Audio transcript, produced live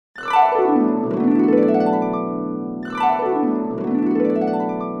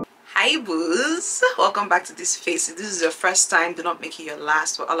Hi boos, welcome back to This Face. If this is your first time, do not make it your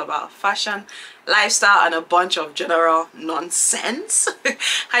last. We're all about fashion, lifestyle, and a bunch of general nonsense.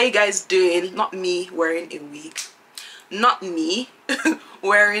 How you guys doing? Not me wearing a wig, not me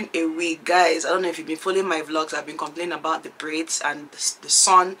wearing a wig, guys. I don't know if you've been following my vlogs. I've been complaining about the braids and the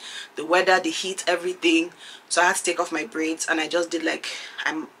sun, the weather, the heat, everything. So I had to take off my braids, and I just did like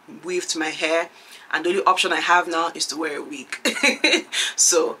I weaved my hair, and the only option I have now is to wear a wig.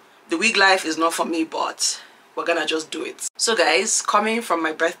 So the wig life is not for me, but we're gonna just do it. So guys, coming from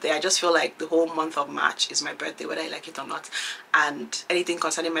my birthday, I just feel like the whole month of March is my birthday, whether I like it or not, and anything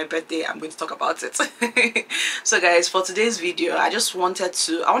concerning my birthday, I'm going to talk about it. So guys, for today's video, I wanted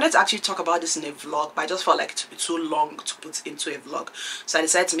to actually talk about this in a vlog, but I just felt like it would be too long to put into a vlog, so I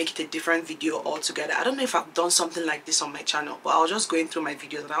decided to make it a different video altogether. I don't know if I've done something like this on my channel, but I was just going through my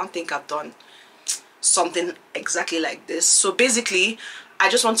videos and I don't think I've done something exactly like this. So basically, I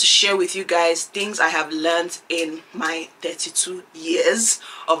just want to share with you guys things I have learned in my 32 years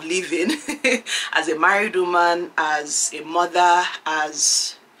of living as a married woman, as a mother,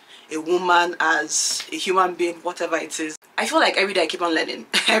 as a woman, as a human being, whatever it is. I feel like every day I keep on learning.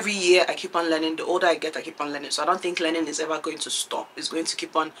 Every year I keep on learning. The older I get, I keep on learning. So I don't think learning is ever going to stop. It's going to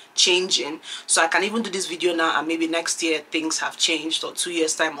keep on changing. So I can even do this video now, and maybe next year things have changed, or 2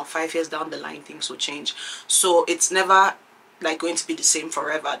 years time, or 5 years down the line things will change. So it's never like going to be the same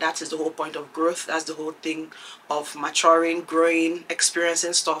forever. That is the whole point of growth. That's the whole thing of maturing, growing,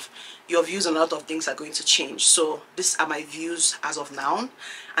 experiencing stuff. Your views on a lot of things are going to change. So these are my views as of now,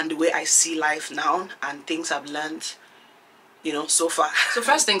 and the way I see life now, and things I've learned, you know, so far. So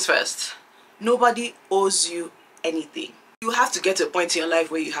first things first, nobody owes you anything. You have to get to a point in your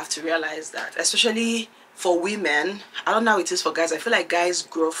life where you have to realize that, especially for women. I don't know how it is for guys. I feel like guys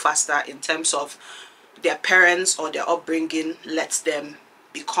grow faster in terms of their parents or their upbringing lets them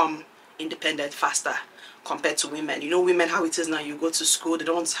become independent faster compared to women. You know, women, how it is now, you go to school, they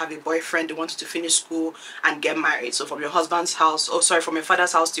don't want to have a boyfriend, they want you to finish school and get married. So from your husband's house, from your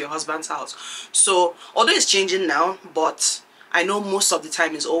father's house to your husband's house. So although it's changing now, but I know most of the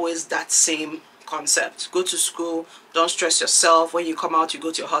time is always that same concept. Go to school, don't stress yourself. When you come out, you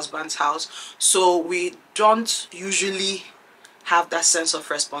go to your husband's house. So we don't usually have that sense of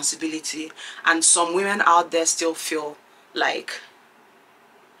responsibility, and some women out there still feel like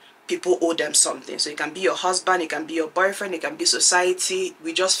people owe them something. So it can be your husband, it can be your boyfriend, it can be society.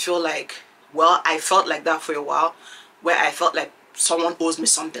 We just feel like, well, I felt like that for a while, where I felt like someone owes me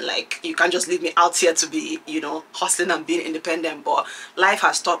something, like you can't just leave me out here to be, you know, hustling and being independent. But life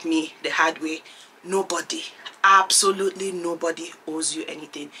has taught me the hard way, nobody, absolutely nobody owes you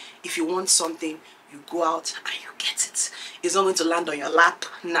anything. If you want something, you go out and you get it. It's not going to land on your lap.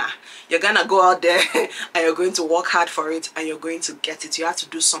 Nah, you're gonna go out there and you're going to work hard for it, and you're going to get it. You have to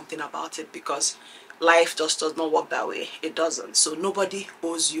do something about it, because life just does not work that way. It doesn't. So nobody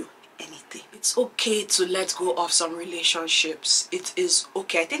owes you anything. It's okay to let go of some relationships. It is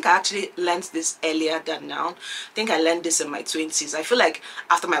okay. I think I actually learned this earlier than now. I think I learned this in my 20s. I feel like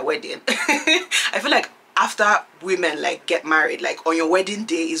after my wedding I feel like after women like get married, like on your wedding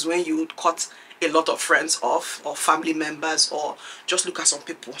day is when you would cut a lot of friends off, or family members, or just look at some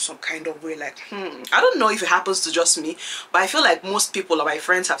people some kind of way, like I don't know if it happens to just me, but I feel like most people or my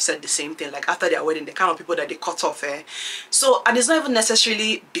friends have said the same thing, like after their wedding, the kind of people that they cut off. So, and it's not even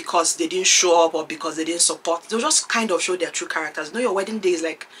necessarily because they didn't show up or because they didn't support. They'll just kind of show their true characters. You know, your wedding day is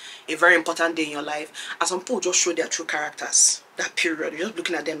like a very important day in your life, and some people just show their true characters that period. You're just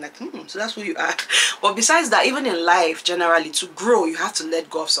looking at them like, so that's who you are. But besides that, even in life generally, to grow, you have to let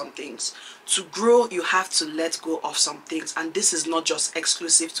go of some things. To grow, you have to let go of some things, and this is not just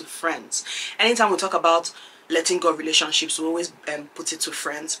exclusive to friends. Anytime we talk about letting go of relationships, we always put it to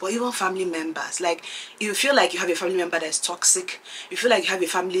friends, but even family members. Like, if you feel like you have a family member that is toxic, you feel like you have a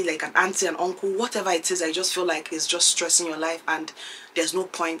family like an auntie, an uncle, whatever it is, I just feel like it's just stressing your life and there's no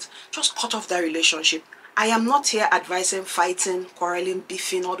point, just cut off that relationship. I am not here advising fighting, quarreling,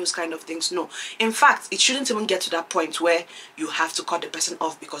 beefing, all those kind of things. No. In fact, it shouldn't even get to that point where you have to cut the person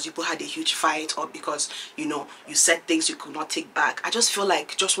off because you had a huge fight, or because, you know, you said things you could not take back. I just feel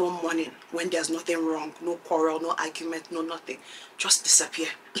like just one morning when there's nothing wrong, no quarrel, no argument, no nothing, just disappear.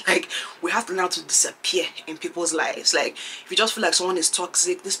 Like, we have to learn to disappear in people's lives. Like, if you just feel like someone is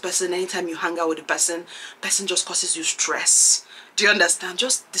toxic, this person, anytime you hang out with the person just causes you stress. Do you understand?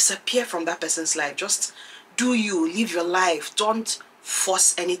 Just disappear from that person's life. Just do you, live your life. Don't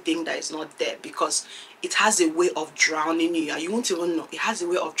force anything that is not there, because it has a way of drowning you, and you won't even know. It has a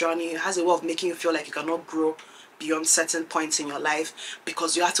way of drowning you. It has a way of making you feel like you cannot grow beyond certain points in your life,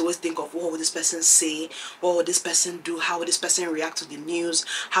 because you have to always think of what would this person say, what would this person do, how would this person react to the news,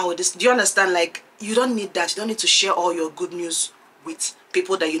 how would this, do you understand? Like, you don't need that. You don't need to share all your good news with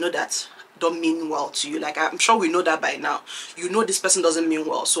people that you know that don't mean well to you. Like, I'm sure we know that by now. You know this person doesn't mean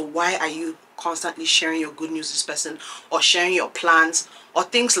well, so why are you constantly sharing your good news with this person, or sharing your plans or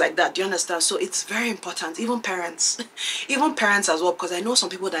things like that? Do you understand? So it's very important. Even parents even parents as well, because I know some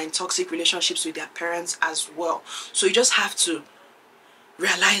people that are in toxic relationships with their parents as well. So you just have to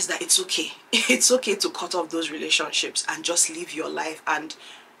realize that it's okay. It's okay to cut off those relationships and just live your life and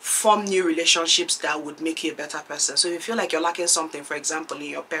form new relationships that would make you a better person. So if you feel like you're lacking something, for example, in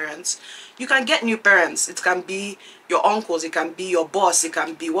your parents, you can get new parents. It can be your uncles, it can be your boss, it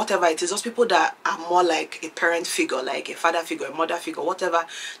can be whatever it is. Those people that are more like a parent figure, like a father figure, a mother figure, whatever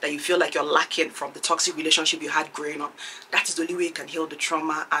that you feel like you're lacking from the toxic relationship you had growing up. That is the only way you can heal the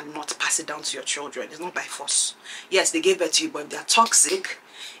trauma and not pass it down to your children. It's not by force. Yes, they gave birth to you, but if they're toxic,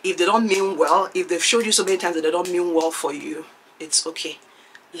 if they don't mean well, if they've showed you so many times that they don't mean well for you, it's okay.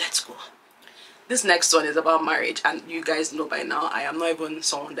 Let's go. This next one is about marriage, and you guys know by now I am not even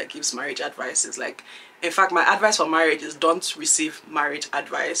someone that gives marriage advice. It's like, in fact, my advice for marriage is don't receive marriage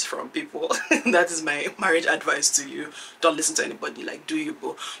advice from people. That is my marriage advice to you. Don't listen to anybody, like, do you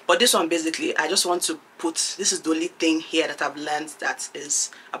go. But this one, basically, I just want to put, this is the only thing here that I've learned that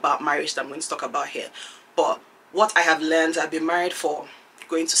is about marriage that I'm going to talk about here. But what I have learned, I've been married for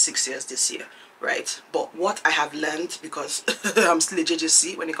going to 6 years this year, right? But what I have learned, because I'm still a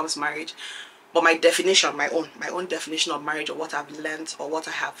JJC when it comes to marriage, but my definition, my own definition of marriage, or what I've learned, or what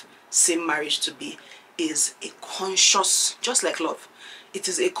I have seen marriage to be, is a conscious, just like love, it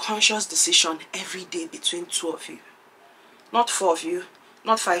is a conscious decision every day between two of you. Not four of you,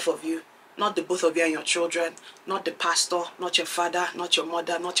 not five of you, not the both of you and your children, not the pastor, not your father, not your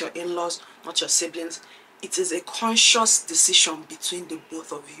mother, not your in-laws, not your siblings. It is a conscious decision between the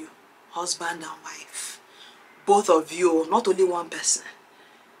both of you, husband and wife. Both of you, not only one person.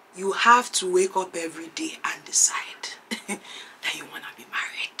 You have to wake up every day and decide that you want to be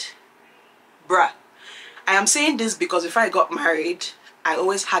married. Bruh, I am saying this because before I got married, I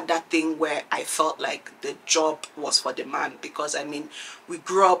always had that thing where I felt like the job was for the man, because I mean, we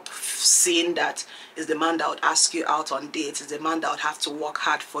grew up seeing that it's the man that would ask you out on dates, it's the man that would have to work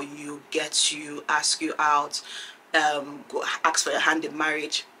hard for you, get you, ask you out, go ask for your hand in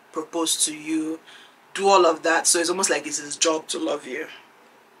marriage, propose to you, do all of that. So it's almost like it's his job to love you.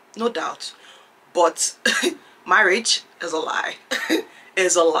 No doubt. But marriage is a lie.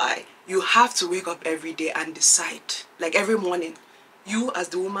 Is a lie. You have to wake up every day and decide. Like every morning, you as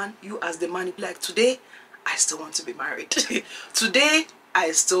the woman, you as the man, you be like, today I still want to be married. Today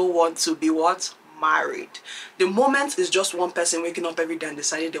I still want to be what? Married. The moment is just one person waking up every day and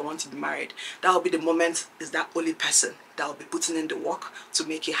deciding they want to be married. That will be the moment, is that only person that will be putting in the work to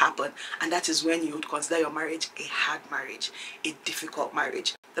make it happen. And that is when you would consider your marriage a hard marriage, a difficult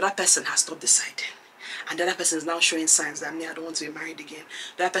marriage. The other person has stopped deciding. And the other person is now showing signs that, me, I don't want to be married again.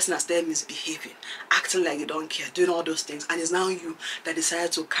 The other person has started misbehaving, acting like you don't care, doing all those things. And it's now you that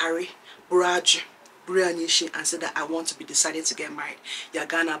decided to carry Buraj and say that I want to be decided to get married. You're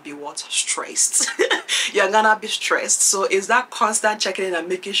gonna be what? Stressed. You're gonna be stressed. So it's that constant checking in and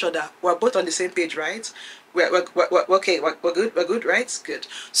making sure that we're both on the same page, right? We're okay, we're good, right? Good.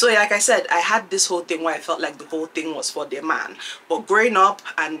 So like I said, I had this whole thing where I felt like the whole thing was for the man. But growing up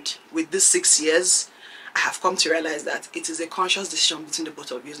and with these 6 years, I have come to realize that it is a conscious decision between the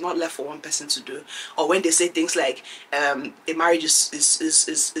both of you. It's not left for one person to do. Or when they say things like a marriage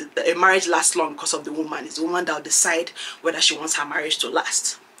a marriage lasts long because of the woman. It's the woman that will decide whether she wants her marriage to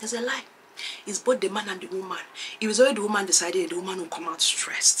last. It's a lie. It's both the man and the woman. If it's already the woman decided, the woman will come out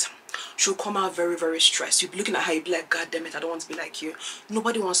stressed. She'll come out very, very stressed. You'll be looking at her, you'll be like, God damn it, I don't want to be like you.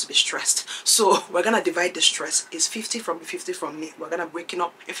 Nobody wants to be stressed. So we're going to divide the stress. It's 50 from me, 50 from me. We're going to break it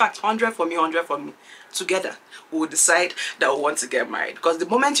up. In fact, 100 for me, 100 for me. Together, we will decide that we want to get married. Because the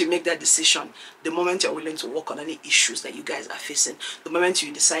moment you make that decision, the moment you're willing to work on any issues that you guys are facing, the moment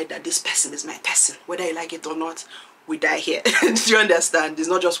you decide that this person is my person, whether you like it or not, we die here. Do you understand? It's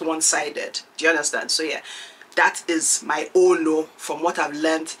not just one-sided. Do you understand? So yeah, that is my own no from what I've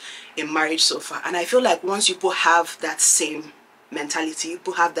learned in marriage so far. And I feel like once you people have that same mentality, you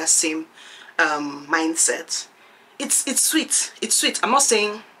people have that same mindset, it's sweet. It's sweet. I'm not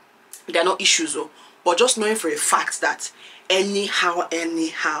saying there are no issues though, but just knowing for a fact that anyhow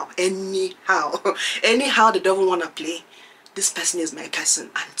the devil wanna play, this person is my person,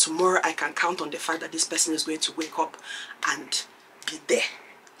 and tomorrow I can count on the fact that this person is going to wake up and be there.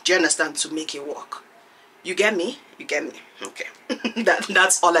 Do you understand? To make it work. You get me? You get me? Okay.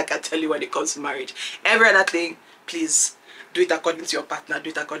 That's all I can tell you when it comes to marriage. Every other thing, please do it according to your partner, do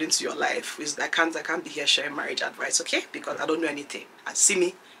it according to your life. I can't be here sharing marriage advice, okay? Because I don't know anything. And see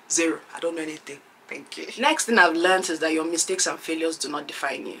me, zero. I don't know anything. Thank you. Next thing I've learned is that your mistakes and failures do not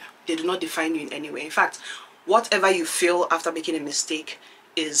define you. They do not define you in any way. In fact, whatever you feel after making a mistake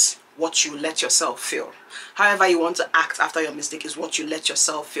is what you let yourself feel. However you want to act after your mistake is what you let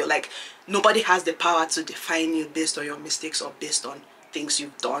yourself feel. Like, nobody has the power to define you based on your mistakes or based on things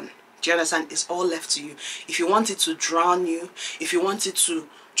you've done. Do you understand? It's all left to you. If you want it to drown you, if you want it to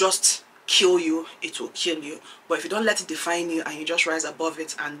just kill you, it will kill you. But if you don't let it define you and you just rise above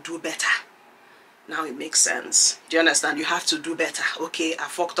it and do better, now it makes sense. Do you understand? You have to do better. Okay, I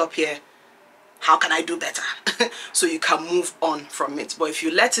fucked up here. How can I do better? So you can move on from it. But if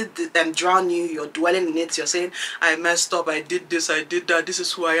you let it drown you, you're dwelling in it, you're saying, I messed up, I did this, I did that, this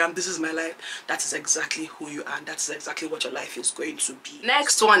is who I am, this is my life. That is exactly who you are. That's exactly what your life is going to be.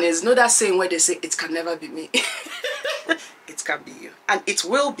 Next one is, know that saying where they say, it can never be me. It can be you. And it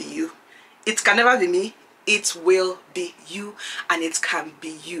will be you. It can never be me. It will be you, and it can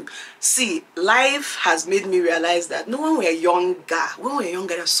be you. See, life has made me realize that when we're younger,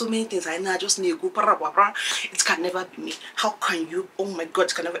 there's so many things I know. I just need to go. It can never be me. How can you? Oh my God,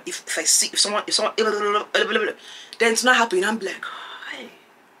 it can never. If someone, then it's not happening. I'm like, hey,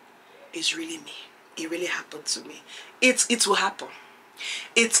 it's really me. It really happened to me. It will happen.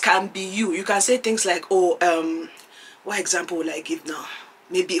 It can be you. You can say things like, oh, what example will I give now?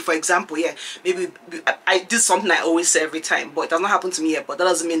 Maybe, for example, yeah, maybe I did something I always say every time, but it does not happen to me yet. But that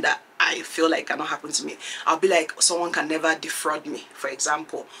doesn't mean that I feel like it cannot happen to me. I'll be like, someone can never defraud me, for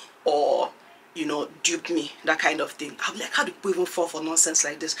example, or, you know, dupe me, that kind of thing. I'll be like, how do people even fall for nonsense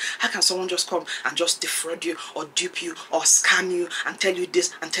like this? How can someone just come and just defraud you or dupe you or scam you and tell you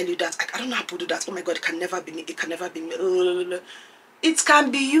this and tell you that? I don't know how people do that. Oh my God, it can never be me. It can never be me. It can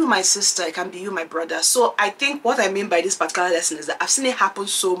be you, my sister. It can be you, my brother. So I think what I mean by this particular lesson is that I've seen it happen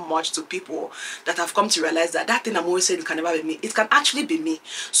so much to people that I've come to realize that that thing I'm always saying it can never be me, it can actually be me.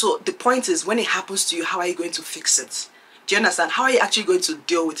 So the point is, when it happens to you, how are you going to fix it? Do you understand? How are you actually going to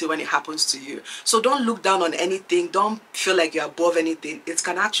deal with it when it happens to you? So don't look down on anything. Don't feel like you're above anything. It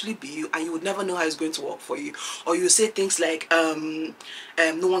can actually be you, and you would never know how it's going to work for you. Or you say things like,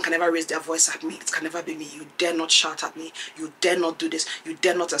 no one can ever raise their voice at me. It can never be me. You dare not shout at me. You dare not do this. You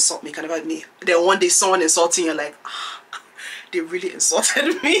dare not insult me. It can never be me. Then one day someone insulting you, like, they really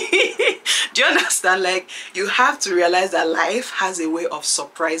insulted me. Do you understand? Like, you have to realize that life has a way of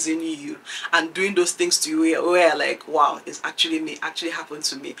surprising you and doing those things to you where like, wow, it's actually me, actually happened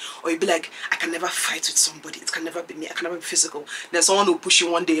to me. Or you'd be like, I can never fight with somebody, it can never be me, I can never be physical. Then someone will push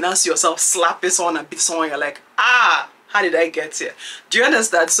you one day and you see yourself slapping someone and beat someone, you're like, ah, how did I get here? Do you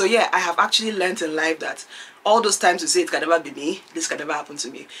understand? So yeah, I have actually learned in life that all those times you say it can never be me, this can never happen to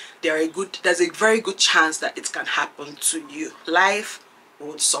me, there's a very good chance that it can happen to you. Life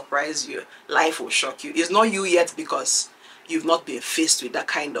will surprise you. Life will shock you. It's not you yet because you've not been faced with that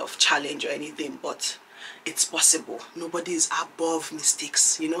kind of challenge or anything, but it's possible. Nobody is above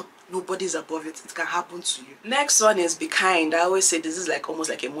mistakes, you know? Nobody's above it. It can happen to you. Next one is be kind. I always say this is like almost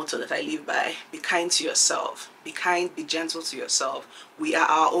like a motto that I live by. Be kind to yourself. Be kind, be gentle to yourself. We are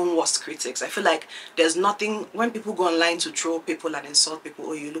our own worst critics. I feel like there's nothing, when people go online to troll people and insult people,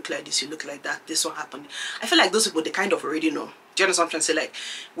 oh, you look like this, you look like that, this one happened. I feel like those people, they kind of already know. Do you understand what I'm trying to say? Like,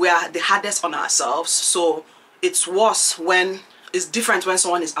 we are the hardest on ourselves. So it's worse when, it's different when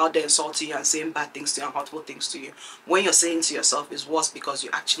someone is out there insulting you and saying bad things to you and hurtful things to you. When you're saying to yourself, it's worse because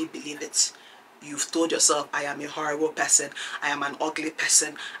you actually believe it. You've told yourself, I am a horrible person, I am an ugly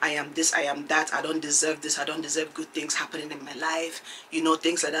person, I am this, I am that, I don't deserve this, I don't deserve good things happening in my life, you know,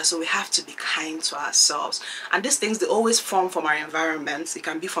 things like that. So we have to be kind to ourselves. And these things, they always form from our environments. It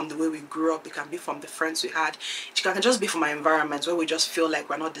can be from the way we grew up, it can be from the friends we had, it can just be from our environments where we just feel like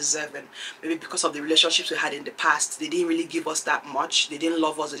we're not deserving. Maybe because of the relationships we had in the past, they didn't really give us that much, they didn't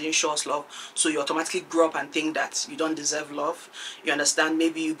love us, they didn't show us love, so you automatically grew up and think that you don't deserve love. You understand?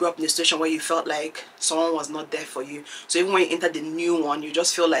 Maybe you grew up in a situation where you felt like someone was not there for you, so even when you enter the new one, you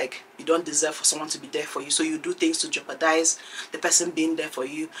just feel like you don't deserve for someone to be there for you, so you do things to jeopardize the person being there for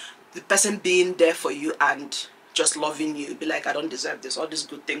you, and just loving you. Be like, I don't deserve this, all these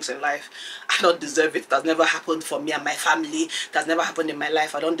good things in life, I don't deserve it, that's never happened for me and my family, that's never happened in my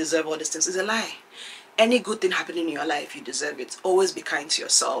life, I don't deserve all these things. It's a lie. Any good thing happening in your life, you deserve it. Always be kind to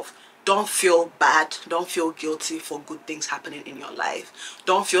yourself. Don't feel bad, don't feel guilty for good things happening in your life.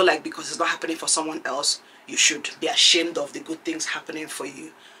 Don't feel like because it's not happening for someone else, you should be ashamed of the good things happening for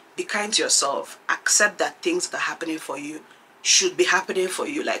you. Be kind to yourself. Accept that things that are happening for you should be happening for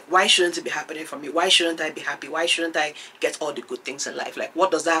you. Like, why shouldn't it be happening for me? Why shouldn't I be happy? Why shouldn't I get all the good things in life? Like, what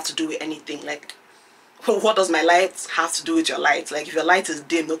does that have to do with anything? Like, what does my light have to do with your light? Like if your light is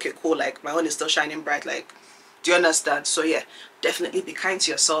dim, okay, cool, like my own is still shining bright. Like, do you understand? So yeah, definitely be kind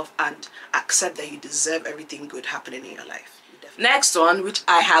to yourself and accept that you deserve everything good happening in your life. Next one, which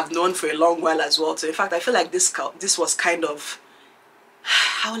I have known for a long while as well. So in fact, I feel like this was kind of,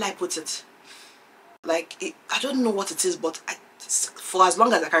 how will I put it? Like, I don't know what it is, but for as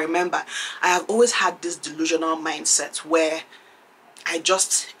long as I can remember, I have always had this delusional mindset where I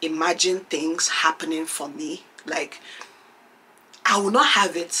just imagine things happening for me. Like, I will not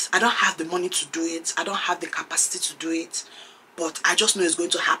have it. I don't have the money to do it. I don't have the capacity to do it. But I just know it's going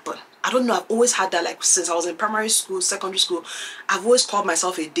to happen. I don't know. I've always had that, like, since I was in primary school, secondary school. I've always called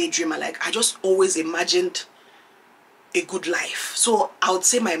myself a daydreamer. Like, I just always imagined a good life. So I would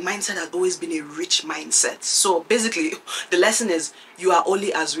say my mindset has always been a rich mindset. So basically, the lesson is you are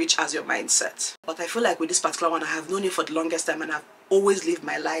only as rich as your mindset. But I feel like with this particular one, I have known it for the longest time and I've always lived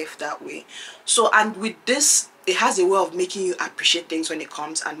my life that way. So, and with this, it has a way of making you appreciate things when it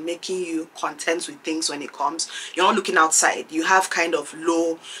comes and making you content with things when it comes. You're not looking outside. You have kind of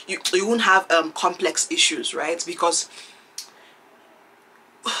low, you won't have complex issues, right? Because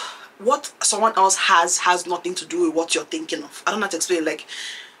what someone else has nothing to do with what you're thinking of. I don't know how to explain. Like,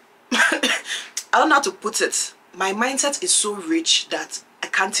 I don't know how to put it. My mindset is so rich that I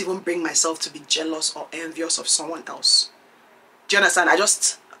can't even bring myself to be jealous or envious of someone else. Do you understand? I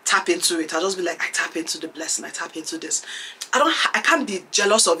just tap into it. I just be like, I tap into the blessing. I tap into this. I can't be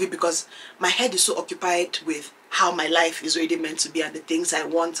jealous of it because my head is so occupied with how my life is already meant to be and the things I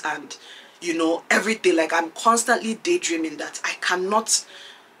want and, you know, everything. Like, I'm constantly daydreaming that I cannot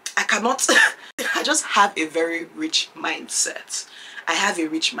I just have a very rich mindset. I have a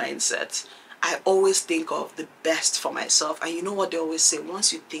rich mindset. I always think of the best for myself. And you know what they always say,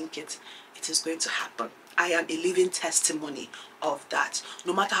 once you think it, it is going to happen. I am a living testimony of that.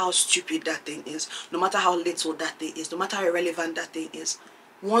 No matter how stupid that thing is, no matter how little that thing is, no matter how irrelevant that thing is,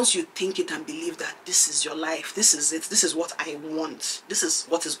 once you think it and believe that this is your life, this is it, this is what I want, this is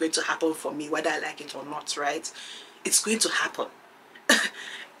what is going to happen for me, whether I like it or not, right? It's going to happen.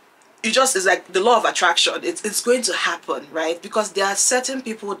 It's like the law of attraction. It's going to happen, right? Because there are certain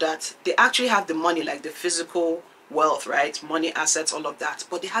people that they actually have the money, like the physical wealth, right? Money, assets, all of that.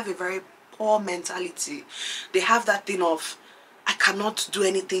 But they have a very poor mentality. They have that thing of, I cannot do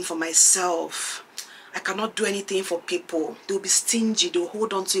anything for myself. I cannot do anything for people. They'll be stingy. They'll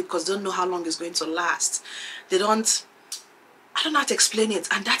hold on to it because they don't know how long it's going to last. I don't know how to explain it.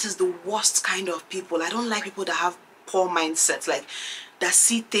 And that is the worst kind of people. I don't like people that have poor mindsets, like that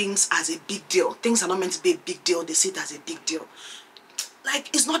see things as a big deal. Things are not meant to be a big deal. They see it as a big deal. Like,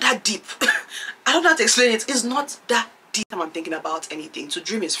 it's not that deep. I don't know how to explain it. It's not that deep. Anytime I'm thinking about anything, to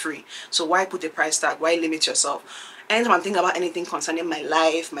dream is free. So why put a price tag? Why limit yourself? Anytime I'm thinking about anything concerning my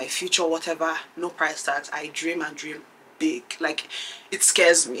life, my future, whatever, no price tags. I dream and dream big. Like, it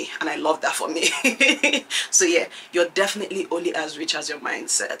scares me and I love that for me. So yeah, you're definitely only as rich as your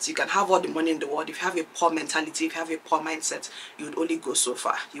mindset. You can have all the money in the world. If you have a poor mentality, if you have a poor mindset, you would only go so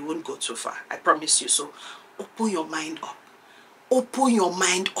far. You won't go too far, I promise you. So open your mind up. Open your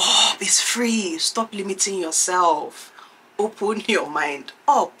mind up. It's free. Stop limiting yourself. Open your mind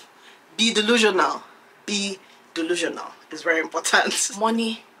up. Be delusional. Be delusional. It's very important.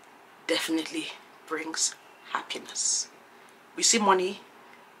 Money definitely brings happiness. We see money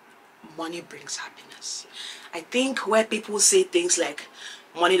brings happiness. I think where people say things like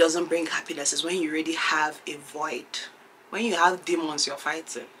money doesn't bring happiness is when you already have a void. When you have demons you're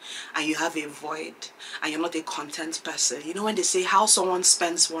fighting and you have a void and you're not a content person. You know when they say how someone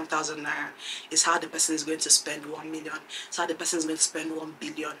spends 1,000 naira is how the person is going to spend 1 million. It's how the person is going to spend 1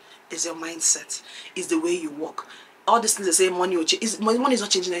 billion. It's your mindset. It's the way you walk. All these things they say money will change. Money is not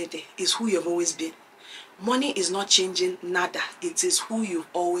changing anything. It's who you've always been. Money is not changing nada. It is who you've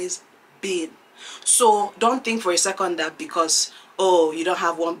always been. So don't think for a second that because, oh, you don't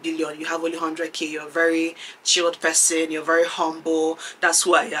have 1 billion, you have only 100k, you're a very chilled person, you're very humble, that's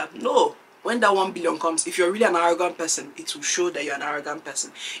who I am. No. When that 1 billion comes, if you're really an arrogant person, it will show that you're an arrogant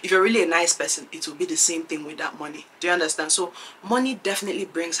person. If you're really a nice person, it will be the same thing with that money. Do you understand? So money definitely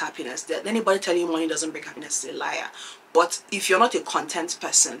brings happiness. Anybody telling you money doesn't bring happiness is a liar. But if you're not a content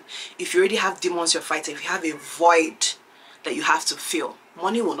person, if you already have demons you're fighting, if you have a void that you have to fill,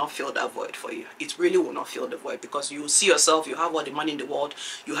 money will not fill that void for you. It really will not fill the void because you will see yourself, you have all the money in the world,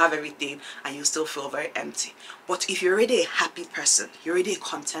 you have everything, and you still feel very empty. But if you're already a happy person, you're already a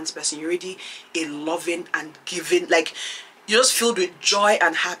content person, you're already a loving and giving, like you're just filled with joy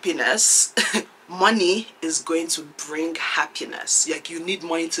and happiness, money is going to bring happiness. Like, you need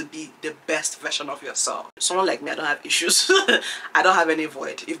money to be the best version of yourself. Someone like me, I don't have issues. I don't have any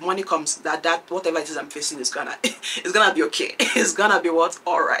void. If money comes, that whatever it is I'm facing is gonna it's gonna be okay. It's gonna be what?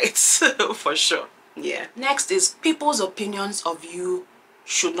 All right. For sure. Yeah. Next is people's opinions of you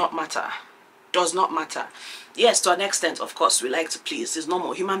should not matter. Does not matter. Yes, to an extent, of course, we like to please. It's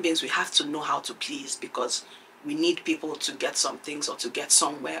normal. Human beings, we have to know how to please, because we need people to get some things, or to get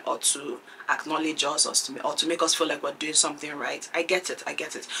somewhere, or to acknowledge us, or to make us feel like we're doing something right. I get it. I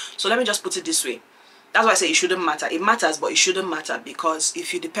get it. So let me just put it this way. That's why I say it shouldn't matter. It matters, but it shouldn't matter, because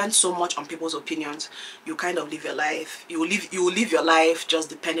if you depend so much on people's opinions, you kind of live your life. You will live your life just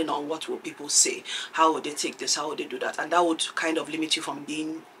depending on what will people say. How would they take this? How would they do that? And that would kind of limit you from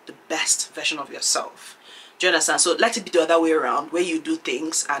being the best version of yourself. Do you understand? So let it be the other way around, where you do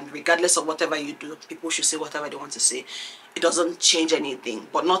things, and regardless of whatever you do, people should say whatever they want to say. It doesn't change anything,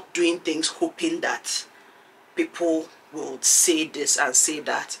 but not doing things hoping that people will say this and say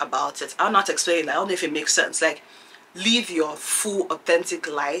that about it. I'll not explain that. I don't know if it makes sense. Like, live your full authentic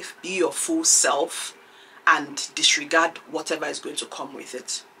life, be your full self, and disregard whatever is going to come with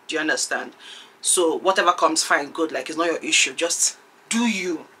it. Do you understand? So whatever comes, fine, good. Like, it's not your issue. Just do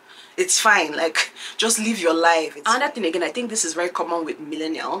you. It's fine. Like, just live your life. Another thing, again, I think this is very common with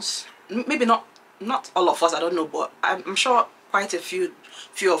millennials. Maybe not all of us, I don't know, but I'm sure quite a few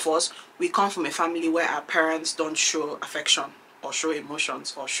of us, we come from a family where our parents don't show affection, or show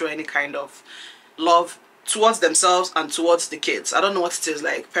emotions, or show any kind of love towards themselves and towards the kids. I don't know what it is.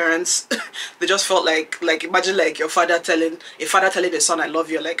 Like, parents, they just felt like imagine like your father telling a son, I love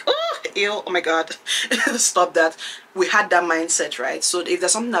you. Like, oh, ew, oh my god. Stop that. We had that mindset, right? So if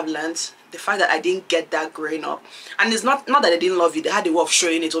there's something I've learned, the fact that I didn't get that growing up, and it's not that they didn't love you, they had a way of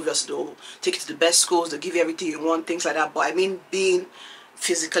showing it. Obviously, they'll take you to the best schools, they'll give you everything you want, things like that. But I mean, being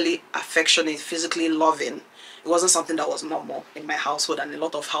physically affectionate, physically loving, it wasn't something that was normal in my household and a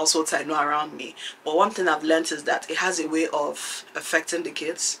lot of households I know around me. But one thing I've learned is that it has a way of affecting the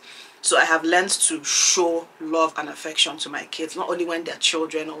kids. So I have learned to show love and affection to my kids, not only when they're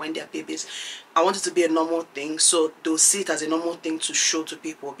children or when they're babies. I want it to be a normal thing, so they'll see it as a normal thing to show to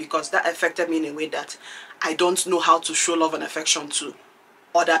people, because that affected me in a way that I don't know how to show love and affection to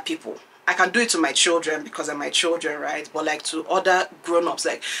other people. I can do it to my children because they're my children, right? But like to other grown-ups,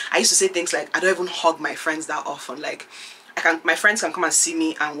 like I used to say things like, I don't even hug my friends that often. Like, my friends can come and see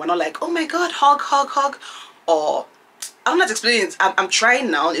me and we're not like, oh my god, hug, hug, hug. Or I'm not explaining it. I'm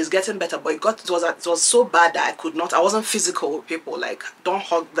trying now. It's getting better, but it was so bad that I wasn't physical with people. Like, don't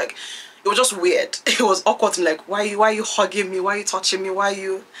hug. Like, it was just weird. It was awkward. Like, why are you hugging me? Why are you touching me?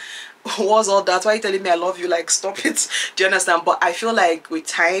 What's all that? Why are you telling me I love you? Like, stop it. Do you understand? But I feel like with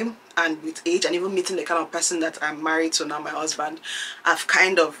time and with age, and even meeting the kind of person that I'm married to now, my husband, I've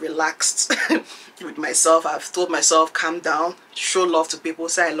kind of relaxed with myself. I've told myself, calm down, show love to people,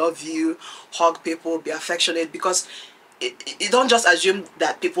 say I love you, hug people, be affectionate, because you don't just assume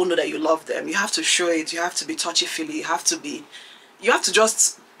that people know that you love them. You have to show it. You have to be touchy-feely. You have to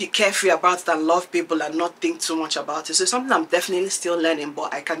just be carefree about it and love people and not think too much about it. So it's something I'm definitely still learning,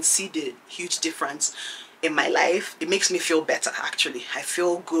 but I can see the huge difference in my life. It makes me feel better, actually. I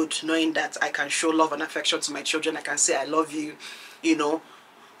feel good knowing that I can show love and affection to my children. I can say I love you, you know,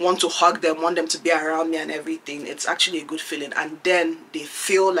 want to hug them, want them to be around me and everything. It's actually a good feeling. And then they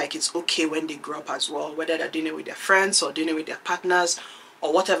feel like it's okay when they grow up as well, whether they're doing it with their friends or doing it with their partners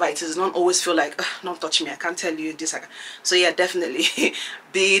or whatever it is. Don't always feel like, don't touch me, I can't tell you this. So yeah, definitely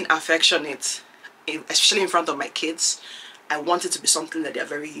being affectionate, especially in front of my kids, I want it to be something that they're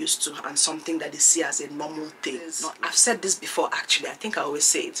very used to and something that they see as a normal thing. I've said this before, actually. I think I always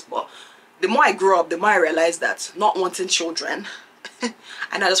say it, but the more I grow up, the more I realize that not wanting children,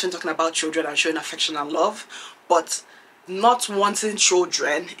 I know I've just been talking about children and showing affection and love, but not wanting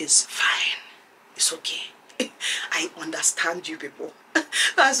children is fine. It's okay. I understand you people.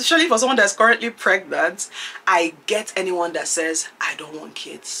 Especially for someone that's currently pregnant, I get anyone that says, I don't want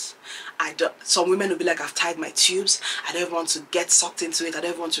kids. Some women will be like, I've tied my tubes. I don't want to get sucked into it. I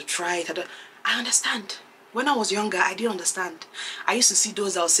don't want to try it. I understand. When I was younger, I didn't understand. I used to see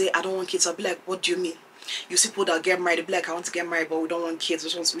those that will say, I don't want kids. I'll be like, what do you mean? You see people that get married, they'll be like, I want to get married, but we don't want kids.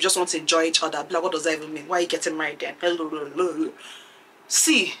 We just want to enjoy each other. I'll be like, what does that even mean? Why are you getting married then?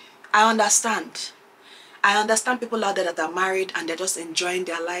 See, I understand. I understand people out there that are married and they're just enjoying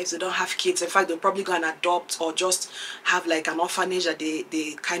their lives. They don't have kids. In fact, they'll probably go and adopt or just have like an orphanage that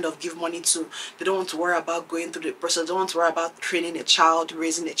they kind of give money to. They don't want to worry about going through the process. They don't want to worry about training a child,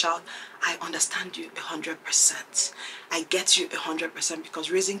 raising a child. I understand you 100%. I get you 100%, because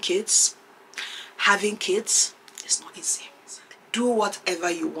raising kids, having kids, is not easy. Do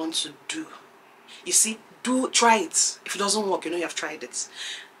whatever you want to do. You see, try it. If it doesn't work, you know you have tried it.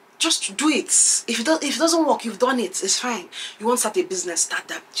 Just do it. If it doesn't work, you've done it. It's fine. You want to start a business, start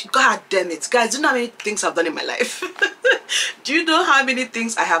that. God damn it. Guys, do you know how many things I've done in my life? Do you know how many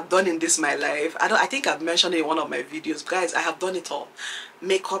things I have done in my life? I think I've mentioned it in one of my videos. Guys, I have done it all.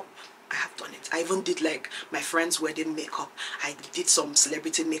 Makeup, I have done it. I even did like my friend's wedding makeup. I did some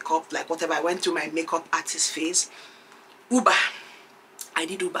celebrity makeup, like whatever. I went through my makeup artist phase. Uber. I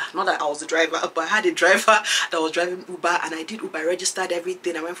did Uber. Not that I was the driver, but I had a driver that was driving Uber, and I did Uber. I registered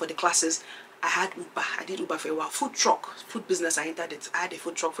everything. I went for the classes. I had Uber. I did Uber for a while. Food truck, food business. I entered it. I had a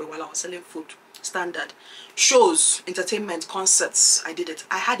food truck for a while. I was selling food. Standard. Shows, entertainment, concerts. I did it.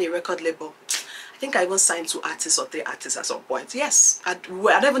 I had a record label. I think I even signed 2 artists or 3 artists at some point. Yes. I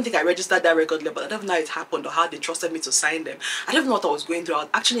don't even think I registered that record label. I don't know how it happened or how they trusted me to sign them. I don't know what I was going through. I was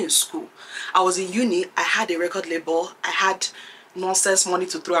actually in school. I was in uni. I had a record label. I had nonsense money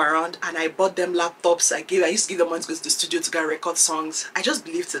to throw around, and I bought them laptops. I used to give them money to go to the studio to get record songs. I just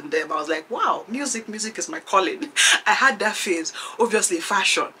believed in them. I was like, wow, music is my calling. I had that phase. Obviously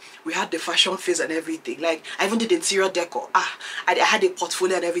fashion, we had the fashion phase and everything. Like I even did interior decor. I had a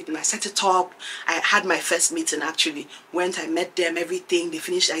portfolio and everything. I set it up. I had my first meeting, actually I met them, everything. I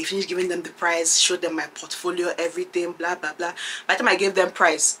finished giving them the prize, showed them my portfolio, everything, blah blah blah. By the time I gave them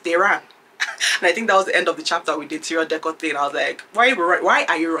prize, they ran. And I think that was the end of the chapter with the interior decor thing. I was like, why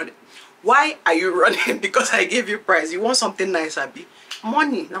are you running? Why are you running? Because I gave you prize. You want something nice, Abby?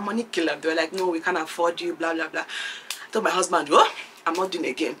 Money. Now money killer. They were like, no, we can't afford you, blah blah blah. I told my husband, oh, I'm not doing it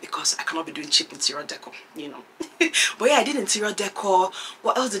again because I cannot be doing cheap interior decor, you know. But yeah, I did interior decor.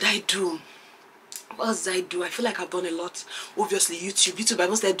 What else did I do? What else did I do? I feel like I've done a lot. Obviously YouTube. I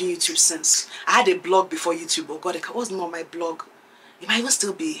haven't started doing YouTube since. I had a blog before YouTube. Oh god, it wasn't on my blog. It might even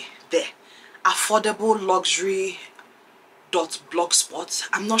still be there. Affordable luxury .blogspot.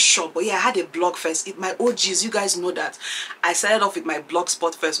 I'm not sure, but yeah, I had a blog first. My OGs, you guys know that I started off with my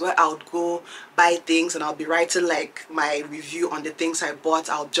blogspot first, where I would go buy things and I'll be writing like my review on the things I bought.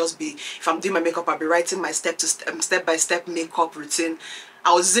 I'll just be, if I'm doing my makeup, I'll be writing my step-by-step makeup routine.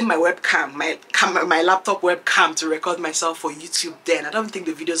 I was using my webcam, my laptop webcam to record myself for YouTube then. I don't think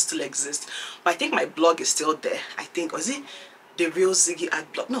the videos still exist, but I think my blog is still there. I think, was it the real Ziggy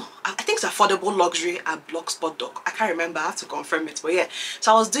at blog? No, I think it's affordable luxury at blogspot.com. I can't remember. I have to confirm it. But yeah,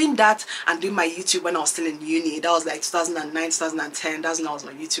 so I was doing that and doing my YouTube when I was still in uni. That was like 2009, 2010. That's when I was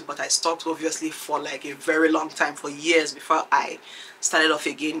on YouTube. But I stopped obviously for like a very long time, for years, before I started off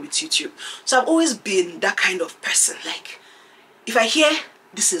again with YouTube. So I've always been that kind of person. Like, if I hear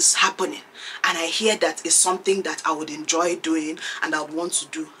this is happening and I hear that it's something that I would enjoy doing and I would want to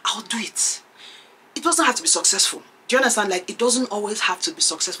do, I'll do it. It doesn't have to be successful. Do you understand? Like, it doesn't always have to be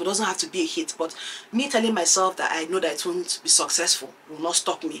successful. It doesn't have to be a hit. But me telling myself that I know that it won't be successful will not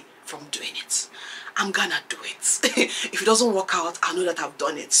stop me from doing it. I'm gonna do it. If it doesn't work out, I know that I've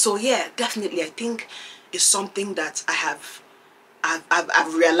done it. So yeah, definitely I think it's something that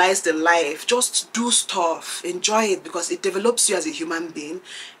I've realized in life. Just do stuff, enjoy it, because it develops you as a human being.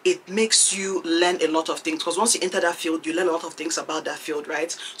 It makes you learn a lot of things, because once you enter that field, you learn a lot of things about that field,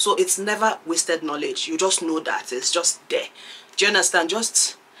 right? So it's never wasted knowledge. You just know that it's just there. Do you understand?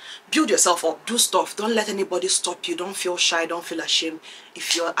 Just build yourself up, do stuff. Don't let anybody stop you. Don't feel shy, don't feel ashamed.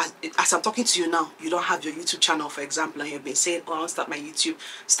 If you're, as I'm talking to you now, you don't have your YouTube channel, for example, and you've been saying, oh, I want to start my YouTube,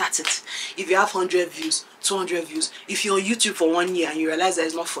 start it. If you have 100 views, 200 views, if you're on YouTube for 1 year and you realize that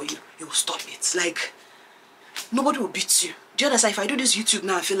it's not for you, you will stop it. Like, nobody will beat you. Do you understand? If I do this YouTube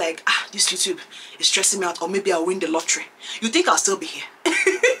now, I feel like, this YouTube is stressing me out, or maybe I'll win the lottery. You think I'll still be here?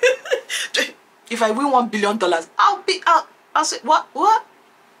 If I win $1 billion, I'll say, what?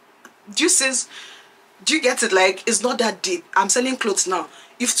 Do you get it? Like, it's not that deep. I'm selling clothes now.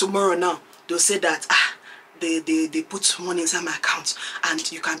 If tomorrow now they'll say that they put money inside my account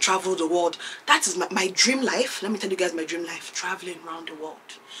and you can travel the world, that is my dream life. Let me tell you guys my dream life. Traveling around the world,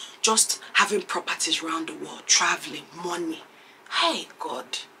 just having properties around the world, traveling, money. Hey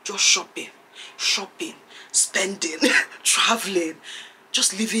God, just shopping, spending, traveling,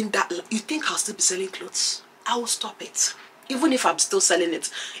 just living that. You think I'll still be selling clothes? I will stop it. Even if I'm still selling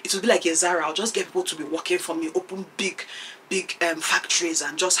it, it will be like a Zara. I'll just get people to be working for me, open big factories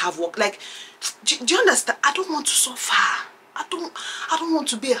and just have work. Like, do you understand? I don't want to suffer. I don't want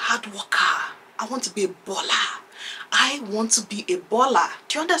to be a hard worker. I want to be a baller. I want to be a baller.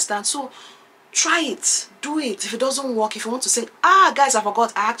 Do you understand? So try it, do it. If it doesn't work, if you want to sing, guys, I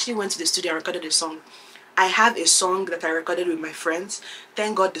forgot, I actually went to the studio and recorded a song. I have a song that I recorded with my friends.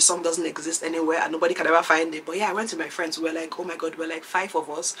 Thank God the song doesn't exist anywhere and nobody can ever find it. But yeah, I went to my friends. We were like, oh my God, we're like 5 of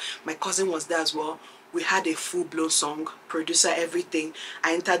us. My cousin was there as well. We had a full-blown song, producer, everything.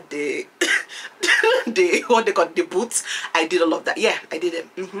 I entered the what they got, the boots. I did all of that. Yeah, I did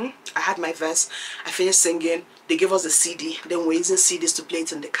it. I had my verse, I finished singing, they gave us the CD, then we're using CDs to play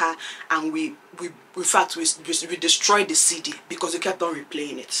it in the car, and we in fact we destroyed the CD because we kept on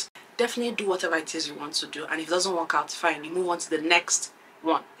replaying it. Definitely do whatever it is you want to do, and if it doesn't work out, fine, you move on to the next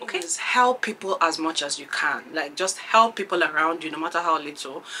one. Okay, just help people as much as you can. Like, just help people around you, no matter how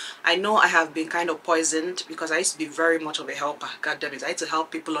little. I know I have been kind of poisoned because I used to be very much of a helper. God damn it, I used to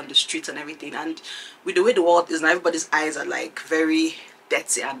help people on the streets and everything, and with the way the world is now, everybody's eyes are like very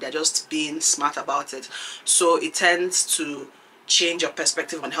dirty and they're just being smart about it, so it tends to change your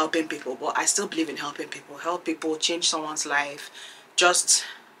perspective on helping people. But I still believe in helping people. Help people, change someone's life, just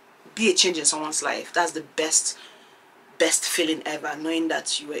be a change in someone's life. That's the best feeling ever, knowing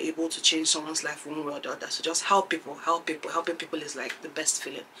that you were able to change someone's life one way or the other. So just help people. Helping people is like the best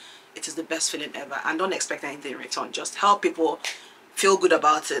feeling. It is the best feeling ever, and don't expect anything in return. Just help people, feel good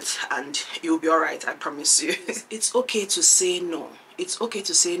about it, and you'll be all right, I promise you. It's okay to say no. It's okay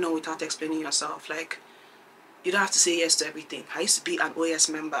to say no without explaining yourself. Like, you don't have to say yes to everything. I used to be an OS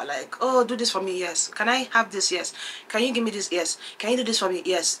member, like, oh, do this for me, yes. Can I have this? Yes. Can you give me this? Yes. Can you do this for me?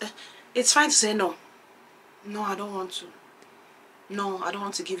 Yes. It's fine to say no. No, I don't want to. No, I don't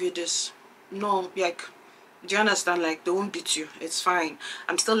want to give you this. No, like, do you understand? Like, they won't beat you. It's fine.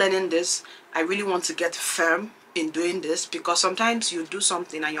 I'm still learning this. I really want to get firm in doing this, because sometimes you do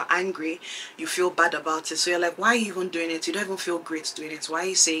something and you're angry, you feel bad about it, so you're like, why are you even doing it? You don't even feel great doing it. Why are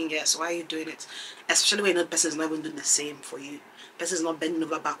you saying yes? Why are you doing it? Especially when you know the person is not even doing the same for you. The person is not bending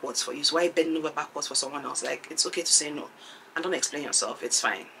over backwards for you, so why are you bending over backwards for someone else? Like, it's okay to say no, and don't explain yourself. It's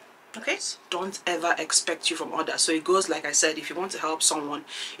fine. Okay, don't ever expect you from others. So it goes like I said, if you want to help someone,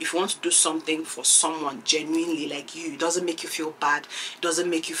 if you want to do something for someone genuinely, like you, it doesn't make you feel bad, it doesn't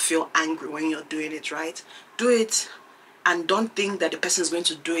make you feel angry when you're doing it, right? Do it, and don't think that the person is going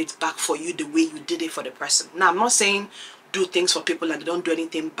to do it back for you the way you did it for the person. Now, I'm not saying do things for people and they don't do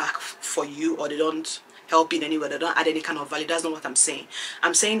anything back for you, or they don't help in any way, they don't add any kind of value. That's not what I'm saying.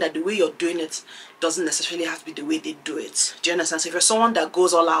 I'm saying that the way you're doing it doesn't necessarily have to be the way they do it. Do you understand? So if you're someone that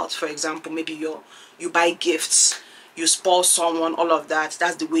goes all out, for example, maybe you buy gifts, you spoil someone, all of that,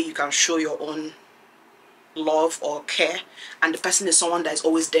 that's the way you can show your own love or care. And the person is someone that is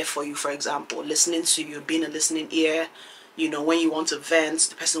always there for you, for example, listening to you, being a listening ear. You know, when you want to vent,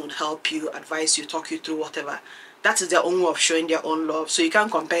 the person would help you, advise you, talk you through whatever. That is their own way of showing their own love. So you can't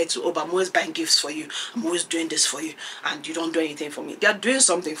compare it to, oh, but I'm always buying gifts for you, I'm always doing this for you, and you don't do anything for me. They are doing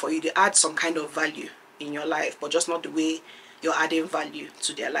something for you. They add some kind of value in your life, but just not the way you're adding value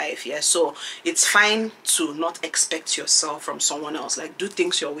to their life. Yeah, so it's fine to not expect yourself from someone else. Like, do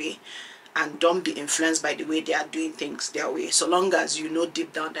things your way, and don't be influenced by the way they are doing things their way. So long as you know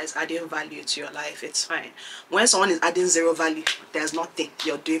deep down that is adding value to your life, it's fine. When someone is adding zero value, there's nothing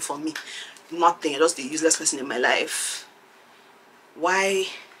you're doing for me. Nothing. You're just a useless person in my life. Why?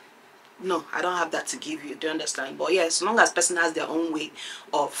 No, I don't have that to give you. Do you understand? But yes, as long as person has their own way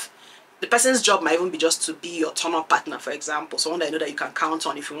of, the person's job might even be just to be your turn-up partner, for example. Someone that you know that you can count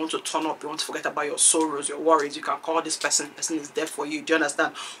on. If you want to turn up, you want to forget about your sorrows, your worries, you can call this person. The person is there for you. Do you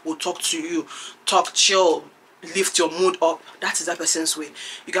understand? Will talk to you, talk, chill, lift your mood up. That is that person's way.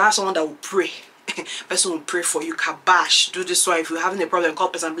 You can have someone that will pray. Person will pray for you, kabash, do this one. If you're having a problem, call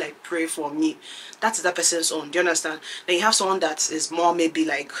person and be like, pray for me. That's that person's own. Do you understand? Then you have someone that is more maybe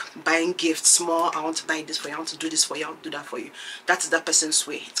like buying gifts, more, I want to buy this for you, I want to do this for you, I want to do that for you. That's that person's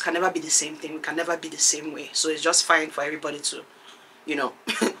way. It can never be the same thing. It can never be the same way. So it's just fine for everybody to, you know,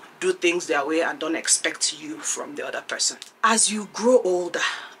 do things their way, and don't expect you from the other person. As you grow older,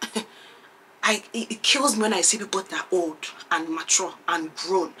 it kills me when I see people that are old and mature and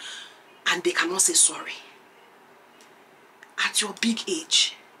grown, and they cannot say sorry. At your big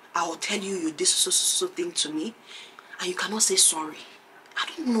age, I will tell you, you did so thing to me, and you cannot say sorry. I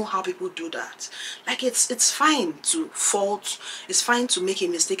don't know how people do that. Like, it's fine to fault, it's fine to make a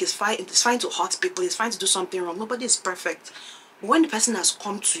mistake, it's fine to hurt people, it's fine to do something wrong. Nobody is perfect. But when the person has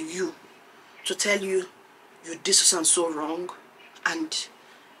come to you to tell you you did so wrong, and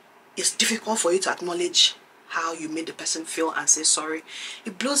it's difficult for you to acknowledge how you made the person feel and say sorry,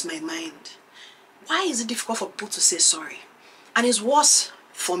 it blows my mind. Why is it difficult for people to say sorry? And it's worse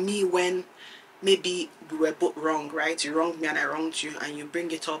for me when maybe we were both wrong, right? You wronged me and I wronged you, and you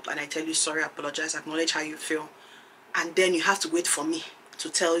bring it up and I tell you sorry, apologize, acknowledge how you feel, and then you have to wait for me to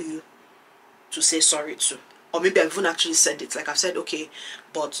tell you to say sorry too. Or maybe I've even actually said it, like I've said, okay,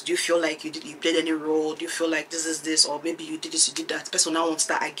 but do you feel like you played any role? Do you feel like this is this? Or maybe you did this, you did that. The person now wants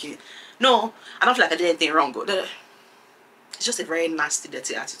to start arguing. No, I don't feel like I did anything wrong. It's just a very nasty,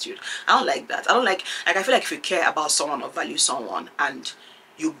 dirty attitude. I don't like that. I don't like I feel like if you care about someone or value someone, and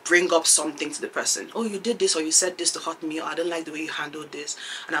you bring up something to the person. Oh, you did this or you said this to hurt me, or I don't like the way you handled this,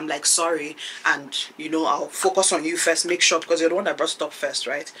 and I'm like, sorry, and you know, I'll focus on you first, make sure, because you're the one that brought it up first,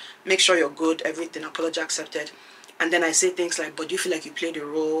 right? Make sure you're good, everything, apology accepted. And then I say things like, but do you feel like you played a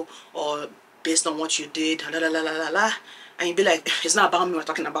role, or based on what you did, la la la la la la, and you'd be like, it's not about me we're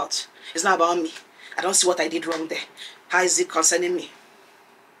talking about. It's not about me. I don't see what I did wrong there. How is it concerning me?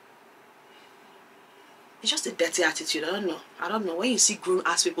 It's just a dirty attitude. I don't know. When you see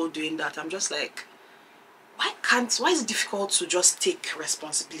grown-ass people doing that, I'm just like, why is it difficult to just take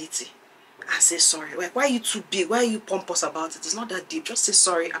responsibility and say sorry? Like, why are you too big? Why are you pompous about it? It's not that deep. Just say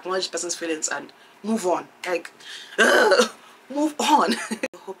sorry, acknowledge the person's feelings, and move on. Like, move on.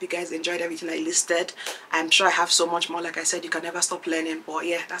 I hope you guys enjoyed everything I listed. I'm sure I have so much more. Like I said, you can never stop learning. But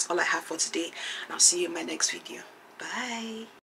yeah, that's all I have for today. And I'll see you in my next video. Bye.